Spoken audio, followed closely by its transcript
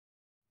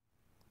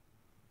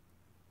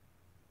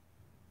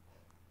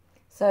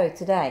So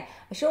today,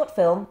 a short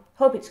film,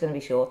 hope it's going to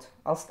be short,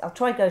 I'll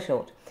try to go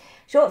short.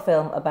 Short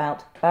film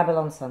about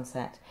Babylon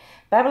Sunset.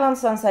 Babylon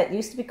Sunset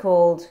used to be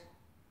called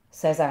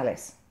Says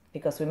Alice,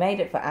 because we made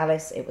it for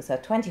Alice. It was her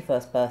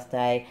 21st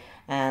birthday,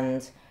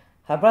 and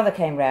her brother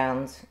came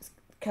round,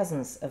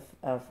 cousins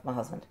of my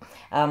husband.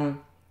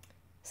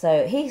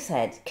 So he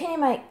said, can you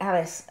make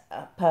Alice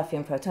a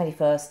perfume for her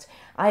 21st?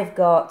 I've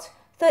got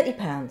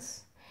 £30.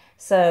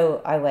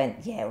 So I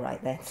went, yeah,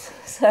 right then.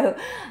 So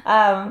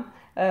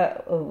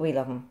we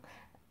love him.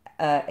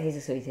 He's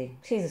a sweetie.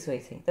 She's a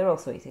sweetie. They're all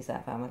sweeties,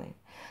 that family.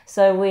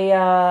 So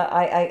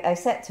I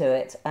set to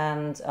it,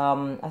 and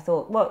I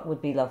thought, what would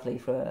be lovely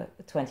for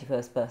a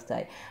 21st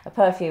birthday? A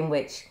perfume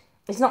which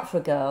is not for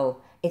a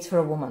girl, it's for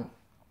a woman.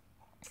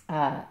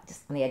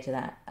 Just on the edge of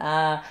that.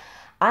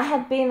 I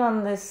had been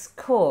on this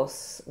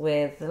course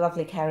with the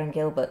lovely Karen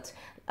Gilbert,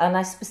 and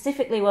I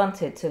specifically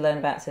wanted to learn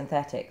about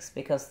synthetics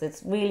because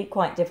it's really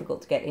quite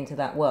difficult to get into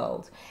that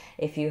world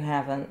if you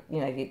haven't,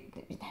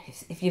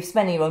 if you're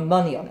spending your own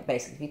money on it,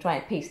 basically. If you try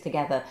and piece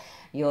together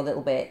your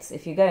little bits.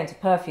 If you go into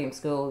perfume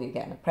school, you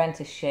get an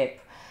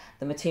apprenticeship,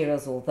 the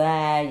material's all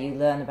there, you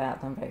learn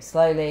about them very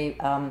slowly.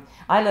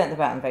 I learned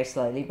about them very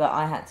slowly, but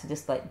I had to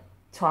just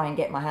try and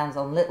get my hands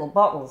on little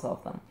bottles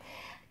of them.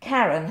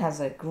 Karen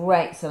has a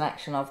great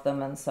selection of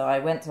them, and so I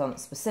went on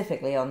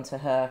specifically onto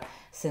her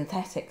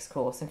synthetics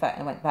course. In fact,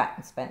 I went back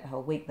and spent a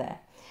whole week there.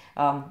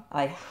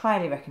 I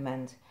highly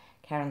recommend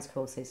Karen's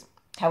courses.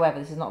 However,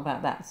 this is not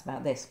about that, it's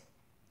about this.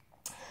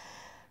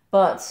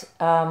 But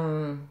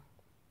I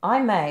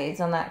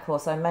made, on that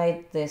course, I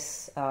made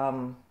this,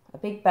 a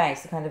big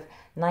base, a kind of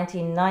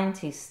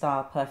 1990s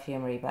style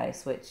perfumery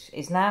base, which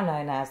is now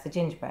known as the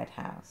Gingerbread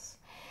House.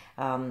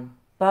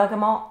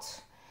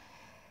 Bergamot,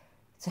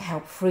 to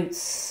help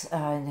fruits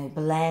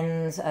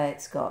blend.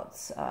 It's got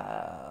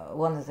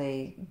one of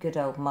the good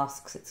old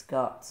musks. It's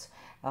got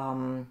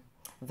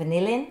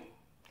vanillin.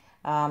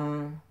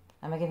 Am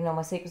I giving all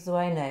my secrets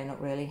away? No, not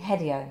really.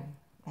 Hedione.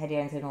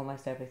 Hedione's in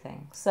almost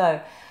everything.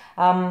 So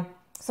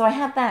I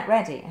had that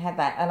ready. I had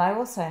that, and I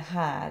also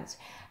had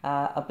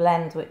a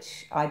blend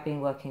which I'd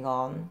been working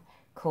on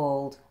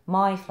called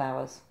My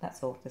Flowers.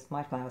 That's all, just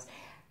My Flowers,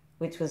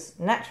 which was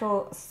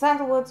natural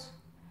sandalwood,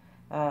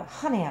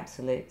 honey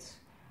absolute,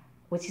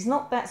 which is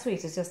not that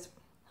sweet, it's just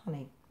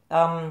honey.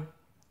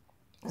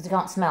 Because you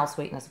can't smell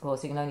sweetness, of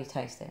course, you can only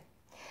taste it.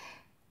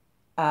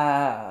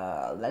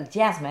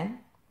 Jasmine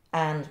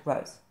and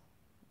rose.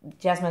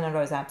 Jasmine and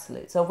rose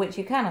absolute, so of which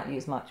you cannot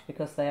use much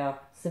because they are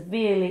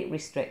severely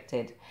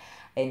restricted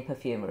in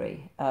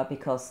perfumery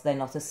because they're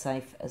not as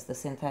safe as the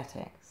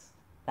synthetics.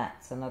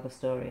 That's another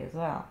story as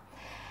well.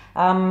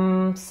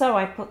 So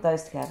I put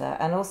those together,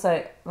 and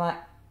also I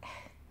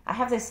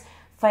have this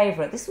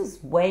favourite, this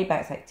was way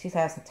back, like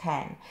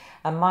 2010,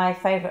 and my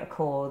favourite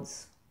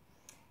accords,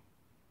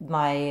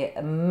 my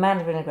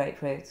mandarin and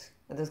grapefruit,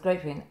 there's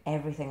grapefruit in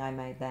everything I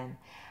made then,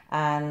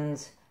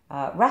 and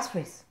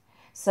raspberries.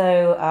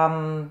 So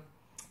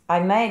I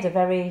made a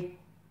very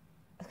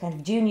kind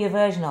of junior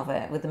version of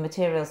it with the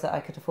materials that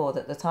I could afford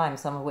at the time,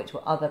 some of which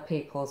were other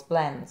people's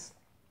blends.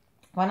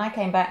 When I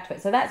came back to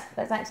it, so that's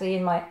actually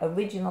in my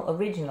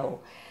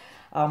original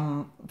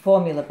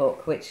formula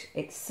book, which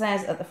it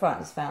says at the front,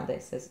 it's found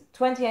this, it says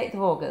 28th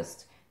of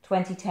August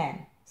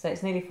 2010, so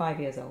it's nearly 5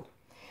 years old.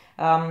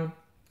 It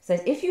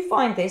says, if you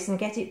find this and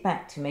get it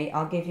back to me,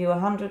 I'll give you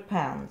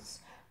 £100,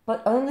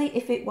 but only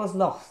if it was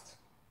lost.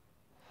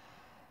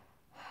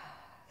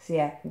 So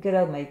yeah, good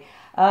old me.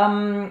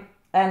 And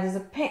there's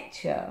a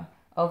picture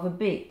of a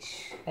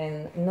beach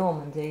in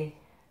Normandy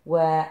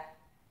where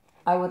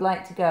I would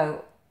like to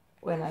go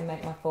when I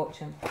make my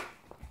fortune.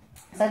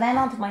 So then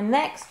on to my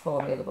next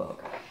formula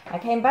book. I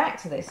came back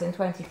to this in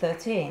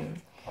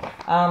 2013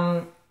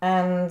 and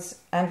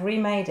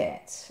remade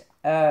it.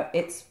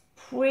 It's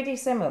pretty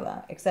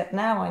similar, except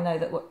now I know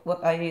that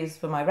what I use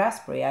for my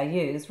raspberry, I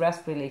use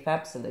Raspberry Leaf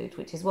Absolute,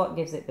 which is what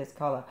gives it this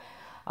colour.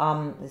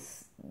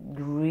 This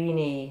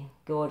greeny,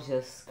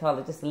 gorgeous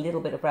colour, just a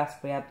little bit of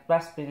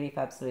Raspberry Leaf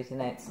Absolute in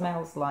there. It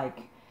smells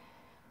like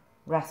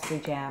raspberry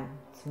jam.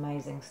 It's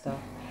amazing stuff.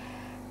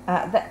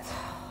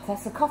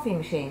 That's the coffee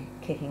machine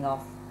kicking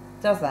off.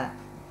 Does that?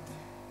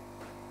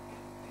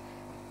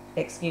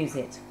 Excuse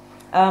it.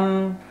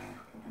 And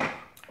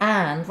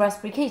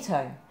raspberry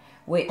ketone,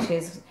 which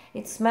is,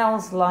 it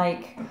smells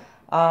like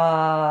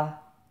the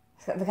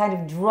kind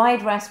of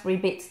dried raspberry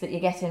bits that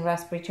you get in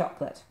raspberry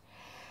chocolate.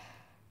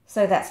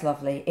 So that's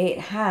lovely. It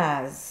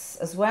has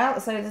as well,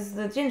 so there's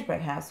the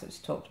Gingerbread House,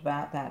 which talked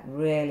about that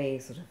really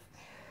sort of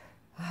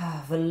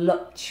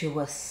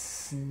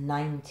voluptuous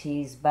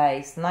 90s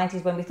base. The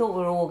 90s when we thought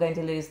we were all going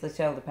to lose the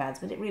shoulder pads,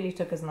 but it really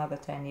took us another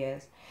 10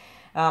 years.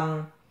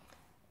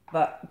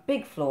 But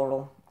big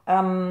floral.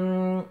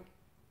 My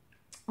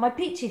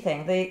peachy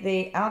thing,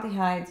 the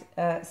aldehyde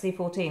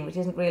C14, which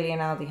isn't really an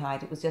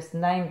aldehyde, it was just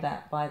named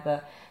that by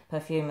the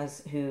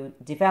perfumers who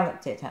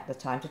developed it at the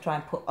time to try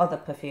and put other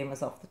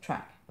perfumers off the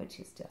track, which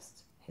is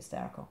just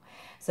hysterical.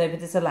 So,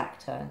 but it's a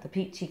lactone, the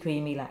peachy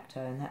creamy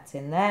lactone, that's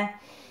in there.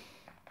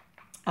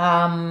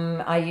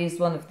 I used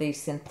one of the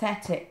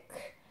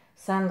synthetic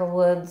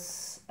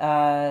sandalwoods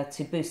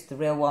to boost the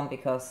real one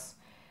because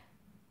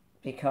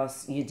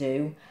you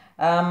do.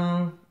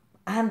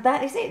 And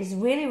that is it. It's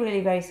really,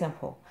 really very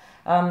simple.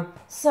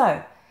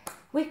 So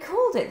we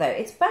called it, though,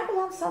 it's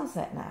Babylon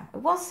Sunset now. It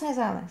was Says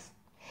Alice.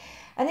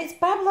 And it's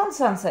Babylon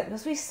Sunset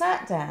because we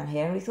sat down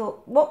here and we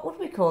thought, what would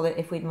we call it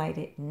if we'd made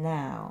it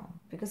now?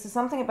 Because there's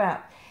something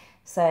about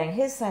saying,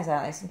 here's Says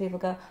Alice, and people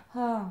go,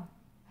 oh.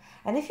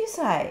 And if you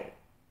say,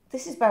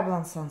 this is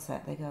Babylon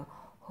Sunset, they go,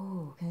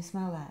 oh, can you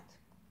smell that?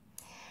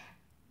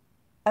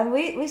 And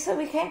so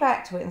we came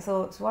back to it and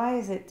thought, why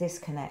is it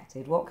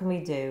disconnected? What can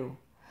we do?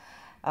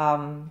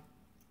 And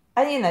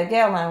you know,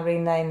 Girlland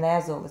rename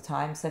theirs all the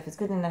time, so if it's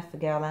good enough for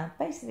Girlland,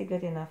 basically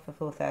good enough for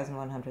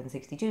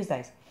 4160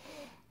 Tuesdays.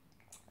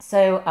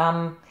 So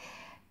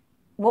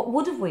what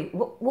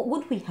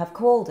would we have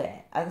called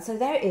it? And so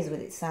there it is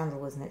with its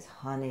sandalwoods and its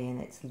honey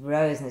and its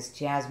rose and its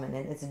jasmine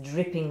and its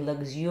dripping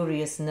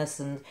luxuriousness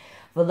and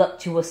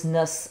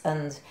voluptuousness,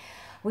 and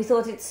we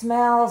thought it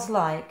smells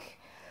like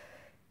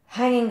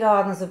hanging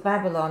gardens of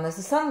Babylon as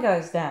the sun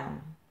goes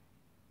down.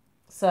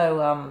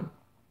 So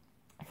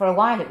for a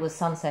while it was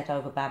Sunset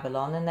over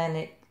Babylon, and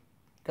then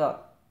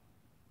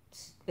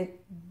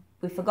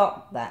we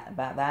forgot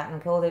about that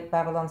and called it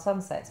Babylon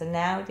Sunset. So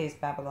now it is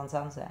Babylon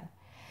Sunset.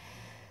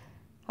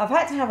 I've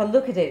had to have a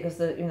look at it because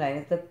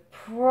the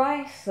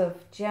price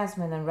of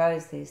jasmine and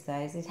rose these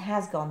days, it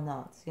has gone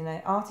nuts. You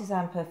know,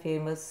 artisan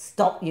perfumers,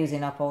 stop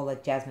using up all the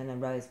jasmine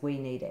and rose. We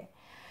need it.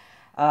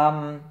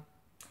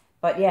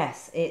 But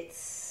yes, it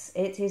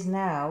is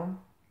now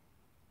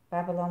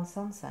Babylon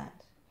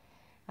Sunset,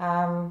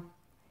 and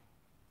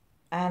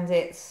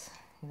it's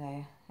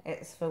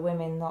it's for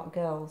women, not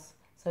girls.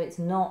 So it's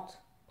not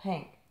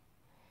pink.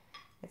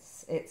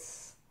 That's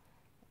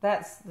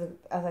the,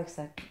 as I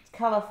said,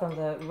 colour from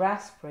the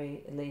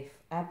raspberry leaf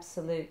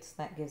absolutes.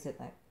 That gives it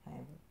that kind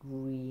of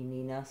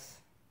greeniness,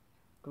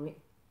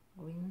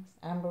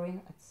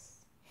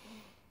 amberiness.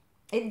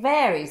 It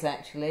varies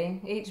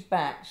actually. Each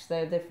batch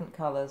there are different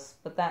colours,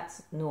 but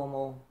that's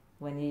normal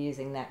when you're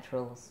using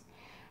naturals.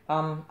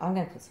 I'm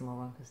going to put some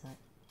more on because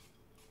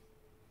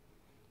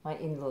my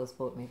in-laws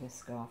bought me this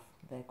scarf.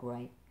 They're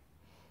great.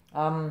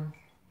 I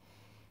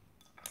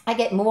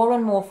get more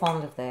and more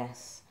fond of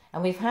this,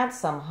 and we've had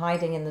some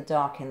hiding in the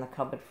dark in the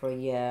cupboard for a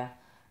year,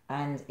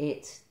 and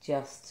it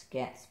just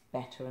gets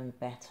better and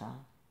better.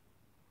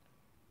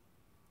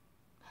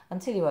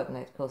 Until you open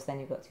it, of course, then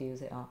you've got to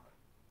use it up.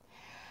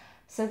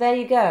 So there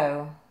you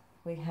go.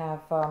 We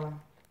have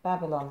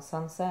Babylon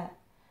Sunset,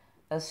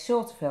 as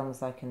short a film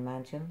as I can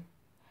imagine.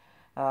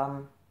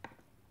 I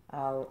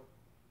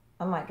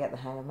might get the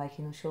hang of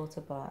making them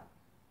shorter, but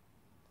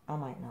I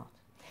might not.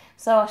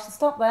 So I shall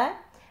stop there,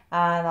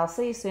 and I'll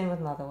see you soon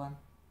with another one.